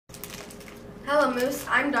Hello Moose,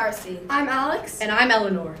 I'm Darcy. I'm Alex. And I'm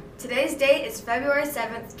Eleanor. Today's date is February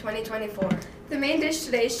 7th, 2024. The main dish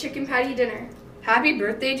today is chicken patty dinner. Happy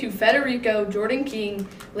birthday to Federico, Jordan King,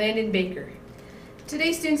 Landon Baker.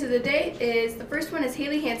 Today's students of the day is, the first one is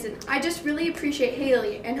Haley Hansen. I just really appreciate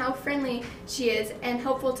Haley and how friendly she is and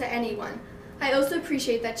helpful to anyone. I also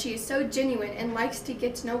appreciate that she is so genuine and likes to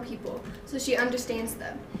get to know people so she understands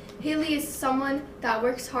them. Haley is someone that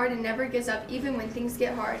works hard and never gives up even when things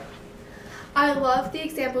get hard. I love the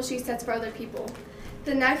example she sets for other people.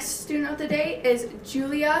 The next student of the day is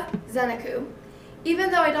Julia Zenaku.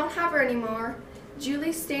 Even though I don't have her anymore,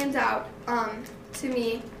 Julie stands out to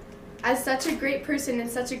me as such a great person and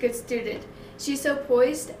such a good student. She's so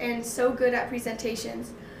poised and so good at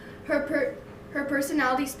presentations. Her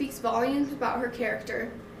personality speaks volumes about her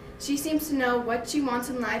character. She seems to know what she wants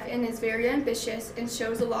in life and is very ambitious and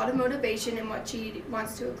shows a lot of motivation in what she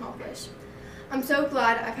wants to accomplish. I'm so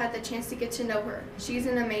glad I've had the chance to get to know her. She's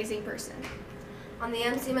an amazing person. On the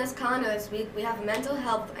MCMS calendar this week, we have Mental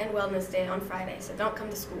Health and Wellness Day on Friday, so don't come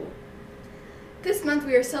to school. This month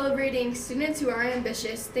we are celebrating students who are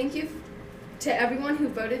ambitious. Thank you to everyone who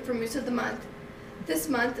voted for Moose of the Month. This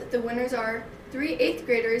month, the winners are 3 8th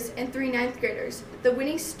graders and 3 9th graders. The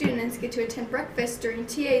winning students get to attend breakfast during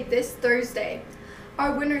TA this Thursday.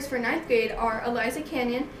 Our winners for 9th grade are Eliza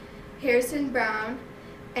Canyon, Harrison Brown,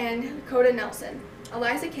 and Coda Nelson.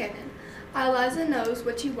 Eliza Cannon. Eliza knows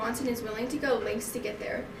what she wants and is willing to go lengths to get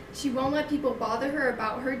there. She won't let people bother her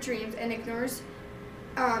about her dreams and ignores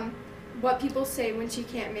what people say when she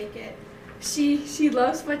can't make it. She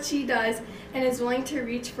loves what she does and is willing to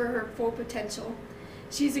reach for her full potential.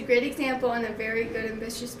 She's a great example and a very good,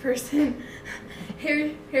 ambitious person.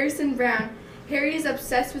 Harrison Brown. Harry is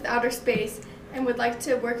obsessed with outer space and would like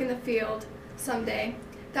to work in the field someday.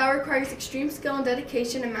 That requires extreme skill and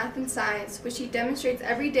dedication in math and science, which he demonstrates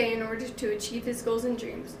every day in order to achieve his goals and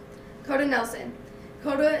dreams. Coda Nelson.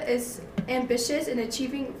 Coda is ambitious in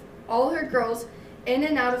achieving all her goals in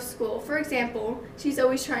and out of school. For example, she's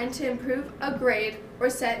always trying to improve a grade or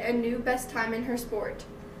set a new best time in her sport.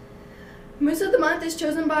 Moose of the Month is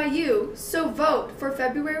chosen by you, so vote. For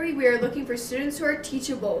February, we are looking for students who are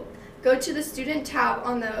teachable. Go to the student tab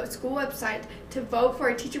on the school website to vote for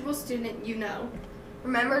a teachable student you know.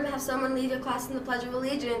 Remember to have someone lead your class in the Pledge of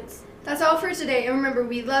Allegiance. That's all for today, and remember,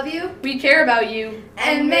 we love you. We care about you.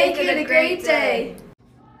 And make it a great day.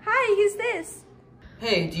 Hi, who's this?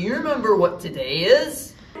 Hey, do you remember what today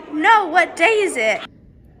is? No, what day is it?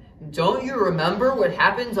 Don't you remember what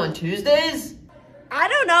happens on Tuesdays? I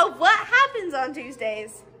don't know. What happens on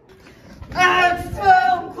Tuesdays? At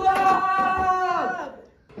Film Club!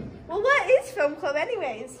 Well, what is Film Club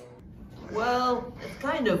anyways? Well, it's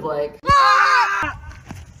kind of like...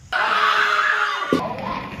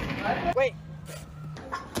 Wait.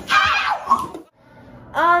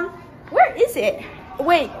 Where is it?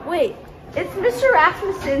 Wait. It's Mr.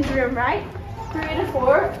 Rasmussen's room, right? 3 to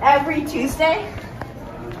 4 every Tuesday?